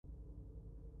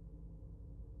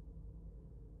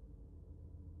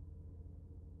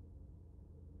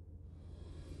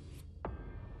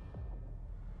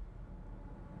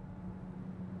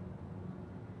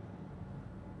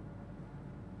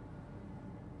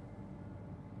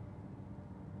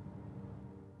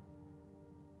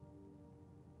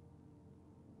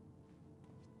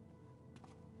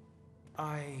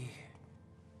I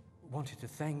wanted to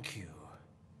thank you.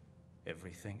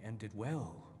 Everything ended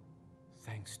well,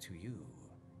 thanks to you.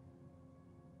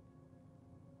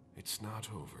 It's not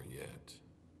over yet.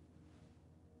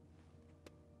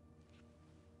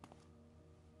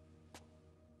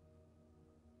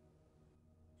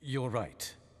 You're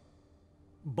right.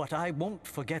 But I won't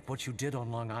forget what you did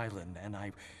on Long Island, and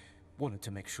I wanted to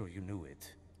make sure you knew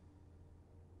it.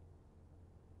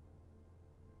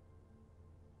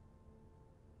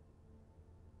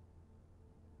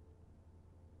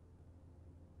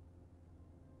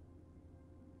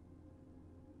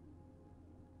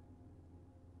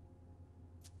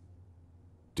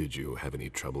 Did you have any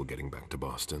trouble getting back to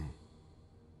Boston?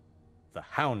 The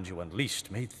hound you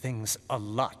unleashed made things a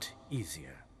lot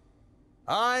easier.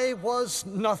 I was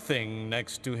nothing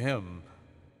next to him.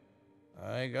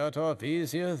 I got off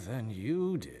easier than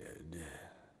you did.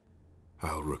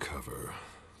 I'll recover.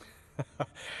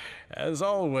 As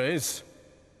always.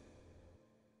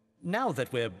 Now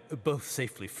that we're both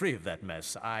safely free of that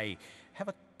mess, I have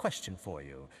a question for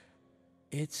you.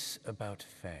 It's about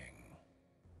Fang.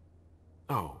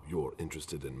 Oh, you're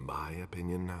interested in my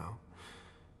opinion now?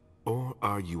 Or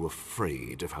are you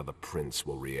afraid of how the prince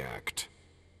will react?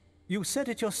 You said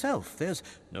it yourself. There's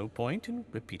no point in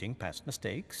repeating past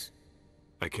mistakes.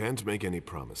 I can't make any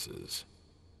promises,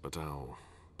 but I'll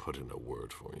put in a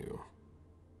word for you.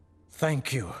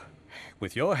 Thank you.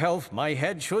 With your help, my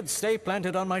head should stay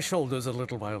planted on my shoulders a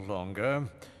little while longer.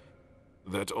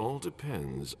 That all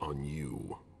depends on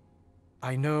you.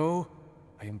 I know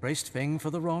I embraced Feng for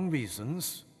the wrong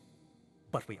reasons.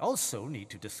 But we also need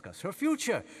to discuss her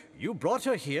future. You brought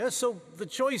her here, so the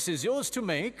choice is yours to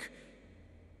make.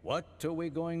 What are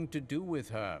we going to do with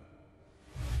her?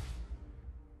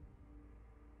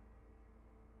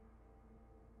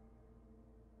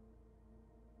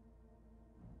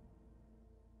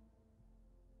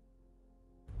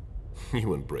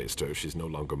 You embraced her. She's no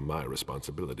longer my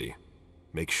responsibility.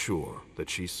 Make sure that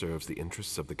she serves the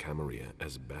interests of the Camarilla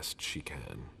as best she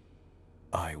can.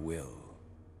 I will.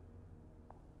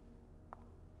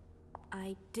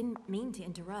 I didn't mean to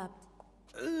interrupt.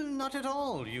 Not at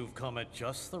all. You've come at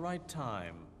just the right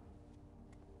time.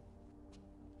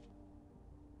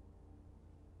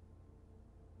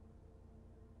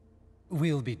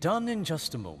 We'll be done in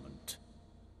just a moment.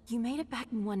 You made it back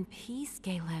in one piece,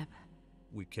 Caleb.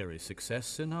 We carry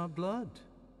success in our blood.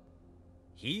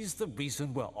 He's the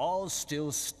reason we're all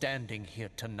still standing here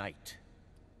tonight.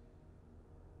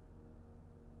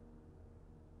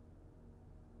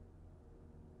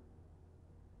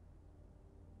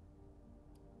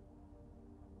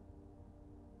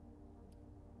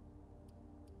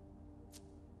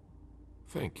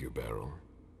 Thank you, Beryl.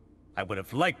 I would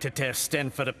have liked to tear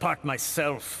Stanford apart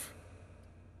myself.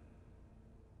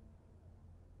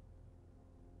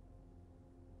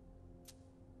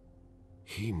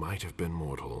 He might have been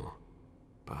mortal,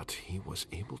 but he was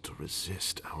able to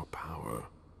resist our power.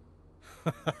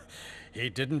 He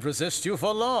didn't resist you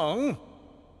for long.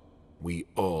 We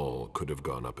all could have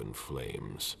gone up in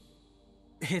flames.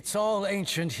 It's all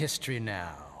ancient history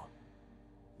now.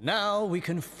 Now we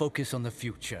can focus on the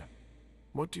future.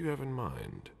 What do you have in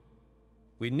mind?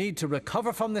 We need to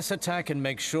recover from this attack and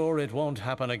make sure it won't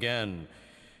happen again.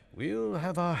 We'll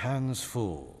have our hands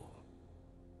full.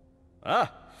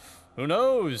 Ah, who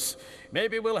knows?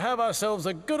 Maybe we'll have ourselves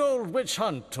a good old witch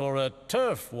hunt or a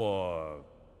turf war.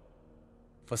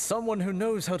 For someone who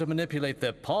knows how to manipulate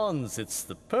their pawns, it's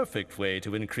the perfect way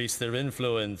to increase their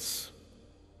influence.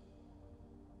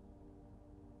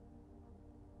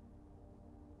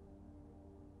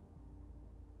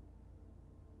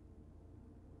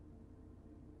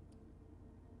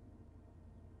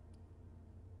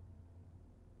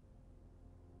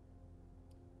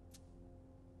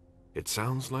 It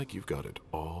sounds like you've got it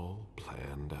all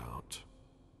planned out.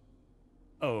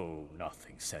 Oh,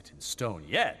 nothing set in stone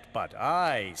yet, but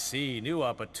I see new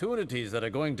opportunities that are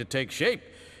going to take shape,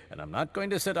 and I'm not going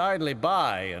to sit idly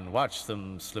by and watch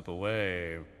them slip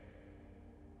away.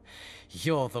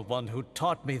 You're the one who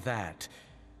taught me that.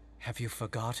 Have you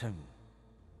forgotten?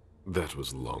 That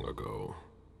was long ago.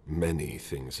 Many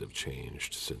things have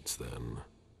changed since then.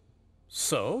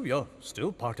 So, you're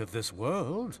still part of this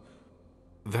world.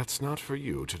 That's not for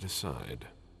you to decide.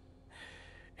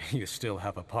 You still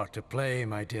have a part to play,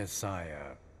 my dear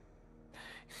sire.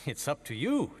 It's up to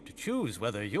you to choose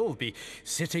whether you'll be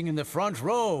sitting in the front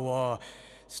row or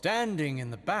standing in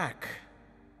the back.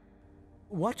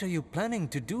 What are you planning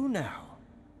to do now?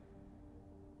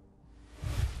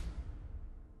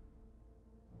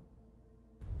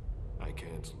 I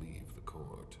can't leave the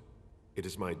court. It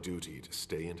is my duty to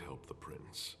stay and help the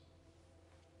prince.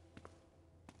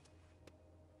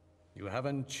 You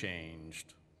haven't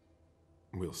changed.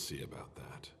 We'll see about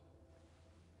that.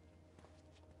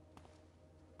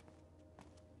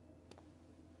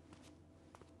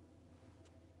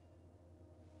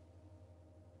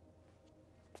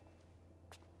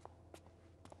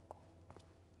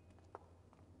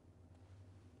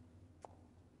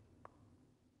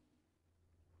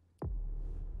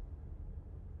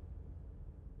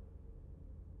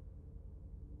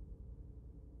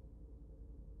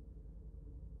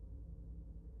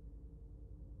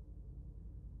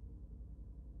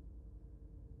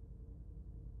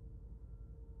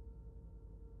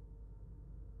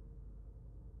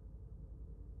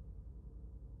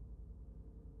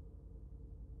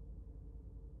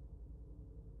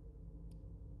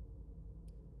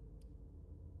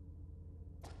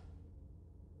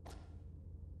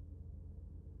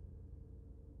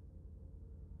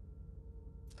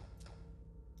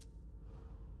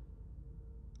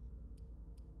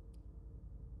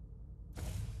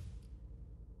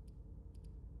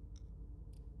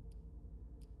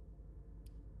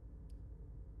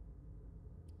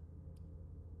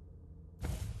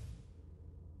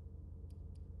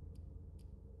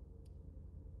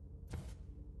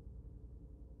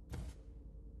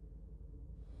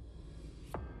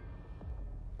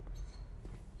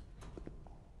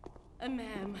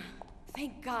 Ma'am,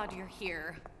 thank God you're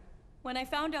here. When I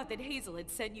found out that Hazel had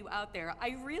sent you out there,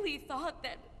 I really thought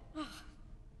that...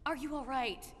 Are you all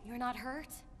right? You're not hurt?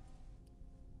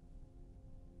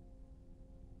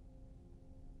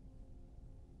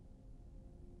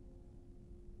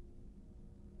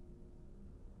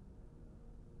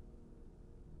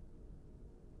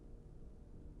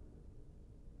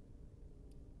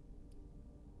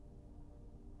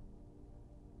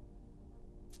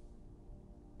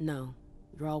 No,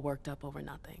 you're all worked up over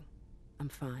nothing. I'm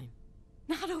fine.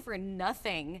 Not over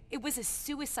nothing. It was a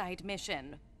suicide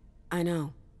mission. I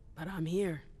know, but I'm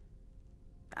here.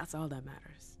 That's all that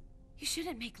matters. You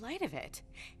shouldn't make light of it.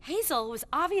 Hazel was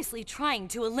obviously trying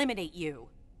to eliminate you.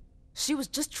 She was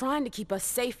just trying to keep us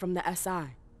safe from the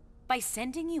SI. By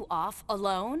sending you off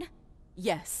alone?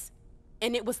 Yes,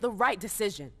 and it was the right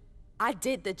decision. I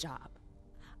did the job.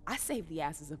 I saved the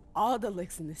asses of all the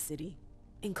licks in the city,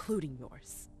 including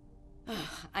yours.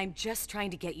 I'm just trying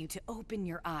to get you to open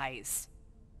your eyes.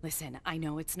 Listen, I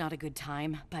know it's not a good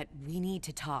time, but we need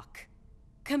to talk.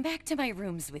 Come back to my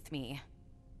rooms with me.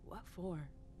 What for?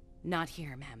 Not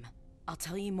here, Mem. I'll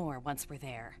tell you more once we're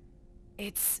there.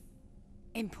 It's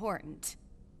important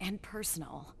and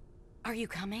personal. Are you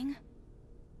coming?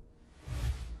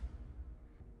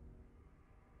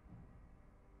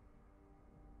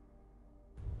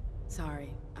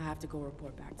 Sorry, I have to go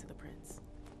report back to the prince.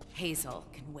 Hazel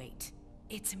can wait.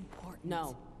 It's important.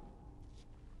 No.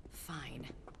 Fine.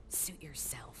 Suit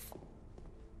yourself.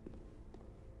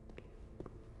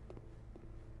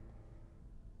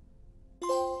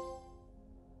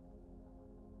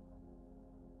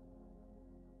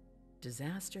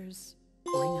 Disasters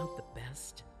bring out the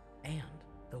best and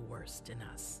the worst in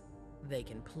us. They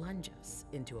can plunge us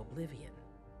into oblivion,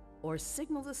 or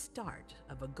signal the start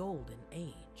of a golden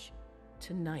age.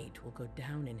 Tonight will go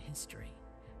down in history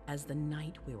as the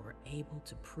night we were able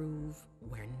to prove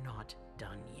we're not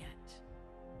done yet.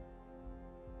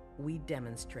 We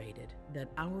demonstrated that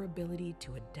our ability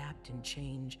to adapt and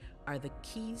change are the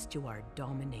keys to our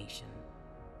domination.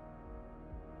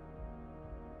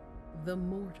 The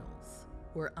mortals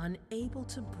were unable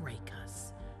to break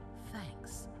us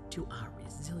thanks to our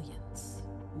resilience.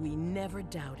 We never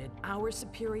doubted our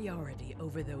superiority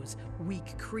over those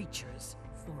weak creatures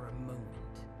for a moment.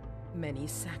 Many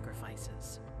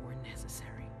sacrifices were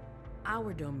necessary.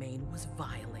 Our domain was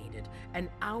violated and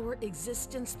our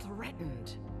existence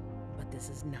threatened. But this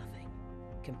is nothing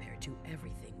compared to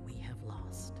everything we have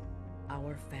lost.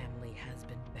 Our family has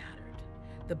been battered.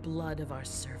 The blood of our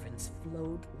servants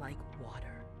flowed like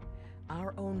water.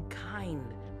 Our own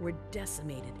kind were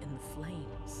decimated in the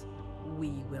flames.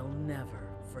 We will never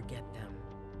forget them.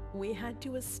 We had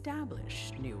to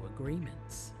establish new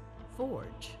agreements,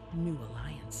 forge new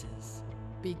alliances,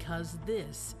 because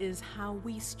this is how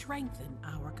we strengthen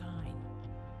our kind.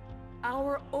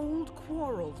 Our old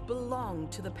quarrels belong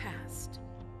to the past.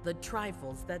 The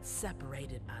trifles that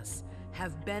separated us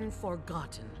have been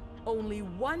forgotten. Only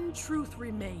one truth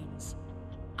remains: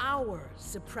 our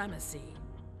supremacy.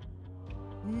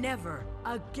 Never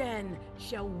again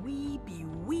shall we be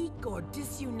weak or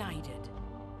disunited.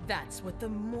 That's what the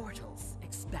mortals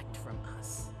expect from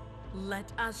us.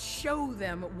 Let us show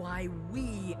them why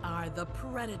we are the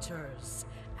predators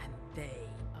and they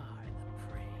are the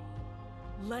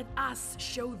prey. Let us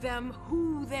show them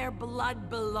who their blood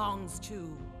belongs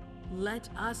to. Let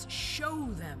us show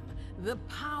them the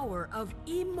power of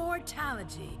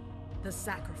immortality. The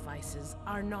sacrifices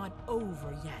are not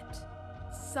over yet.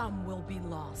 Some will be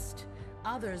lost.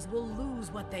 Others will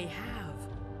lose what they have.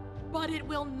 But it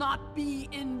will not be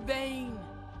in vain.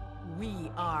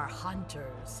 We are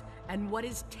hunters, and what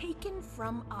is taken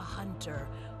from a hunter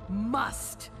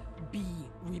must be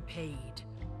repaid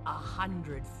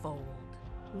 100-fold.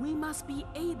 We must be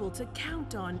able to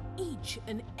count on each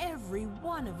and every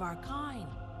one of our kind.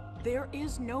 There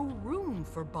is no room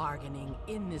for bargaining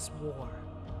in this war.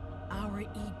 Our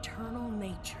eternal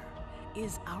nature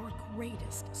is our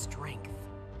greatest strength.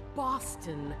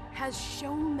 Boston has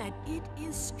shown that it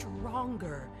is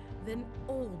stronger than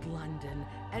old London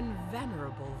and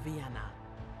venerable Vienna.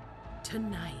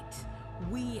 Tonight,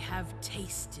 we have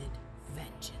tasted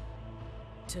vengeance.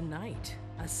 Tonight,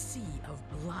 a sea of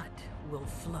blood will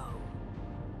flow.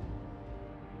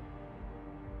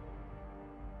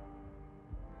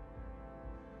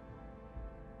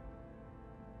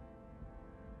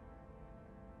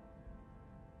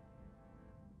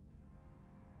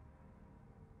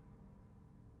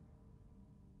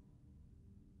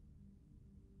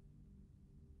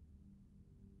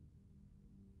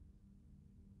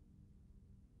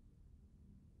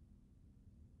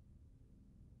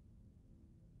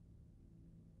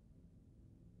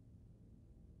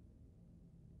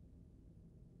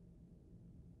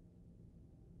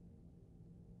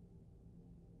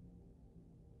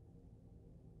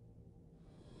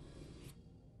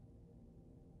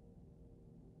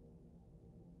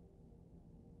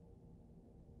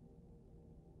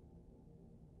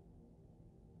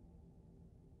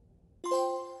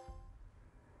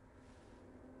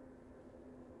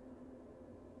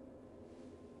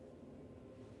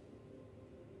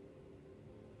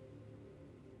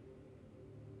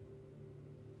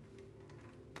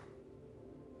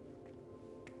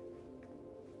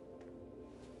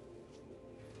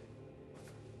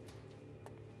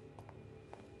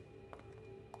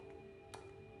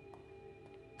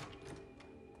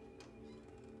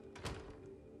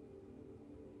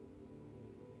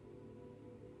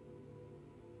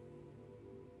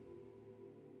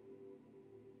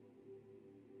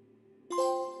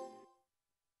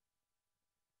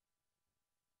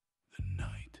 The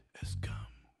night has come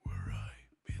where I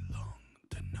belong.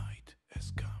 The night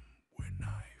has come when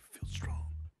I feel strong.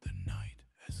 The night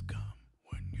has come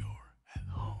when you're at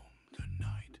home. The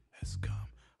night has come,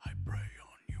 I pray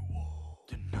on you all.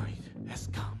 The night has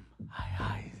come, I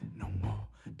hide no more.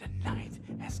 The night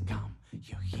has come,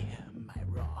 you hear my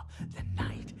roar. The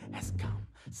night has come,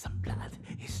 some blood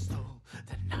is stole.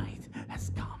 The night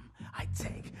has come, I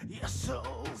take your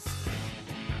souls.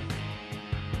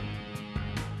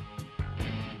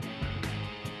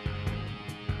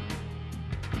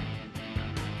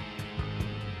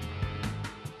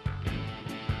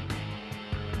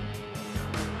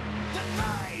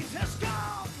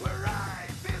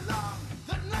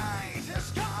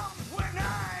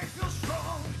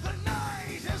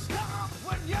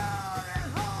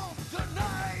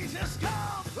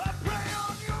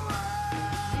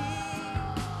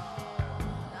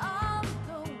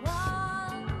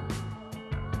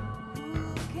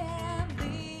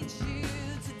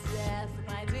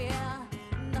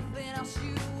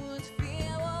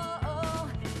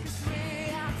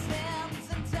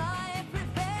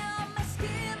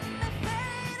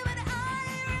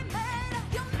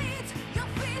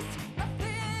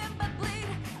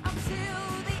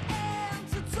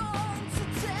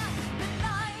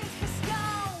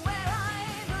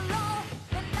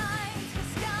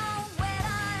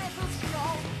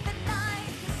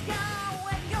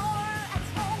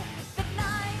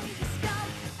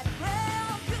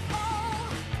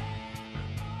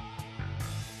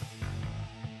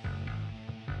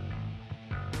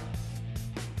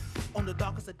 On the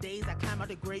darkest of days, I climb out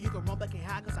the grave. You can run back and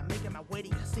hide, cause I'm making my way to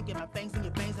you. Sinking my fangs in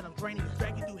your veins and I'm draining you.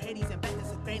 Dragging through Hades and back to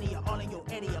Sylvania. All in your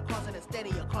area, causing a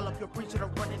steady. Call up your preacher to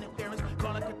run interference.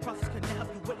 Call like a crosses can help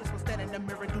you witness what's that in the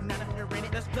mirror. Do not appear in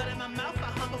it. There's blood in my mouth,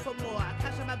 I hunger for more. I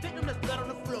capture my victim, there's blood on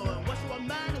the floor. And once you are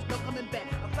mine, there's no coming back.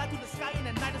 I fly through the sky and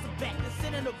the night is a bat. The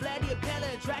sin of Vlad, the Pella,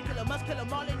 and Dracula. Must kill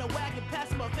them all in the wagon. Pass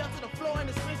them or fell to the floor. And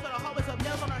the screams for the harvest of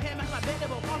nails on her hand. Match my bed, they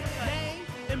will fall from her name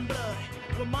in blood.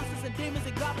 With monsters and demons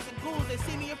and goblins and ghouls, they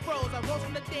see me in froze. I rose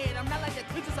from the dead. I'm not like the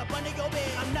creatures up under your bed.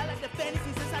 I'm not like the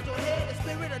fantasies inside your head. The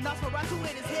spirit of Nosferatu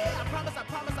in his head. I promise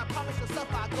you'll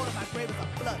suffer. I go to my grave as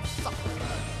a blood sucker.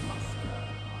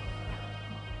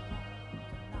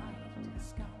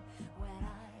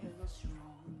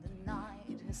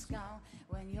 Has come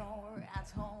when you're at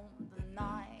home. The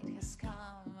night has come,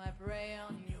 I pray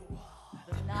on you.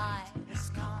 The night has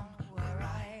come where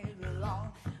I belong.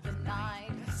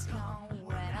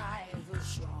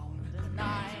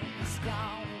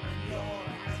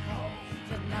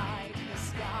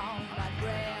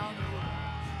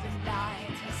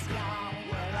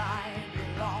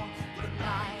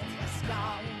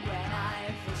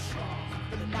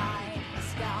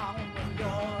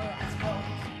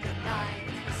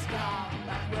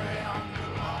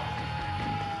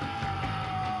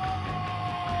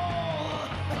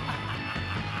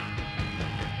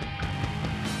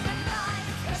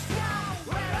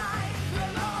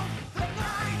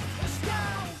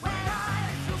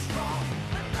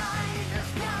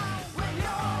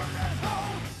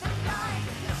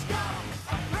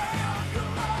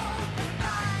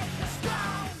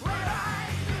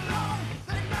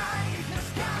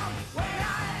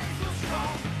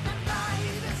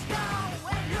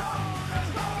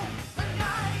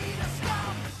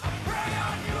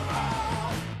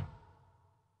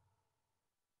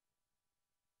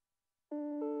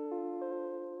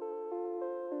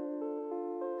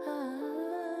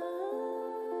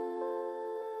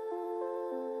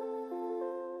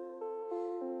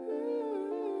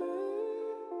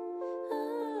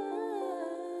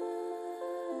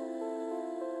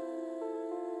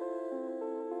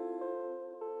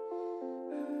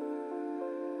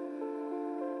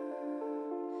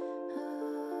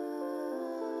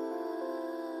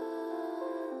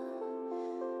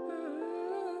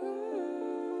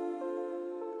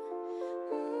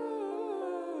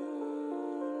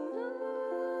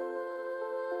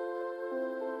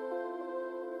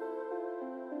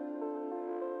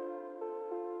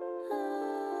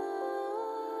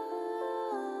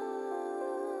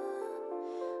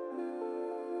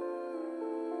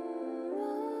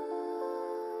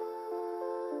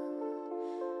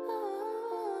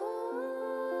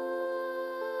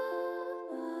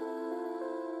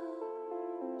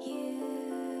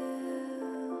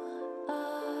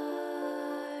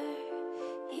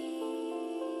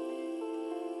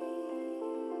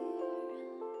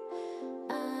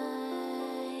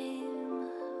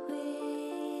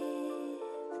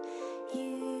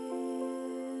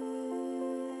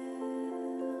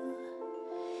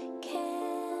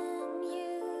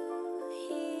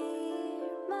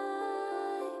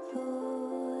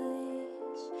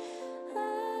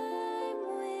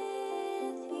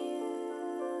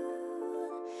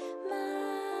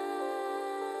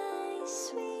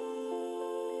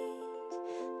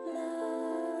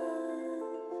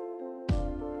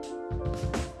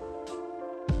 come.